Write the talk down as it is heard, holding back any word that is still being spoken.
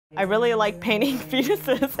I really like painting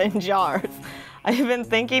fetuses in jars. I've been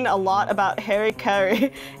thinking a lot about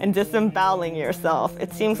hara-kiri and disemboweling yourself.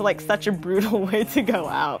 It seems like such a brutal way to go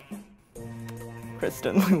out.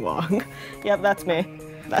 Kristen Liu-Wong. Yep, that's me.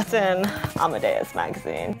 That's in Amadeus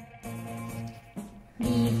magazine.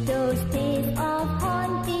 Leave those days of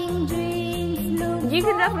haunting dreams. You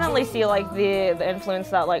can definitely see like the influence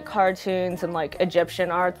that like cartoons and like Egyptian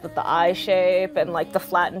art with the eye shape and like the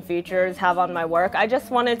flattened features have on my work. I just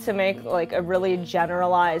wanted to make like a really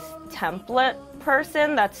generalized template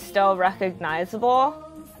person that's still recognizable.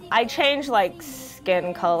 I changed like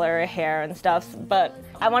skin color, hair and stuff, but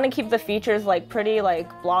I want to keep the features like pretty like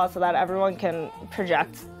blah so that everyone can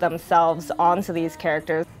project themselves onto these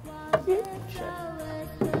characters.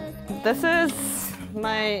 This is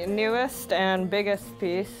my newest and biggest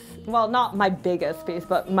piece. Well, not my biggest piece,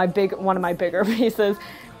 but one of my bigger pieces.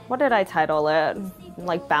 What did I title it?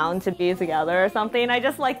 Like Bound to Be Together or something. I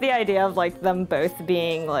just like the idea of like them both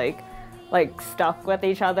being like stuck with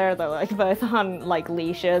each other. They're like both on like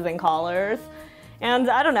leashes and collars. And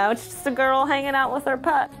I don't know, it's just a girl hanging out with her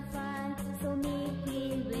pet.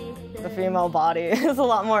 The female body is a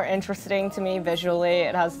lot more interesting to me visually.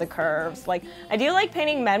 It has the curves. Like, I do like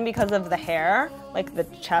painting men because of the hair, like the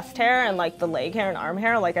chest hair and like the leg hair and arm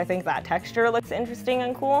hair. Like, I think that texture looks interesting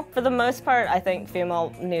and cool. For the most part, I think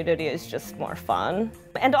female nudity is just more fun.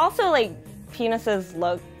 And also, like, penises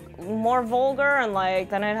look more vulgar and like,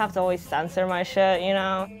 then I'd have to always censor my shit, you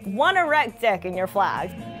know? One erect dick in your flag.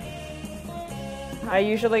 I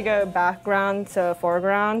usually go background to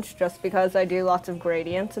foreground just because I do lots of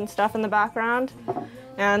gradients and stuff in the background.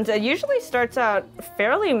 And it usually starts out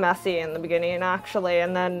fairly messy in the beginning actually,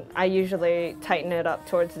 and then I usually tighten it up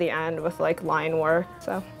towards the end with like line work.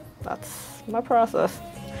 So that's my process.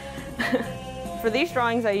 For these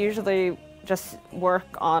drawings, I usually just work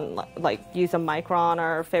on like use a Micron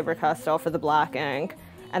or Faber-Castell for the black ink.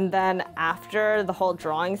 And then after the whole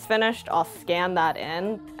drawing's finished, I'll scan that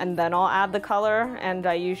in and then I'll add the color. And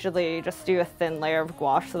I usually just do a thin layer of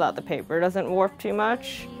gouache so that the paper doesn't warp too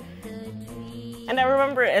much. And I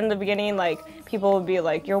remember in the beginning, like, people would be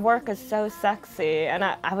like, your work is so sexy. And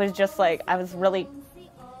I was just like,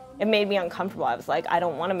 it made me uncomfortable. I was like, I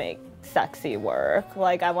don't want to make sexy work.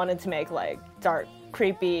 Like, I wanted to make like dark,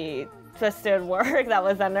 creepy, twisted work that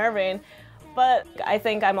was unnerving. But I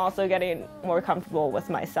think I'm also getting more comfortable with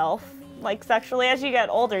myself. Like sexually, as you get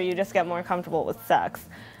older, you just get more comfortable with sex.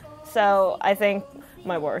 So I think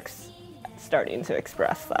my work's starting to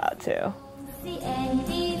express that too.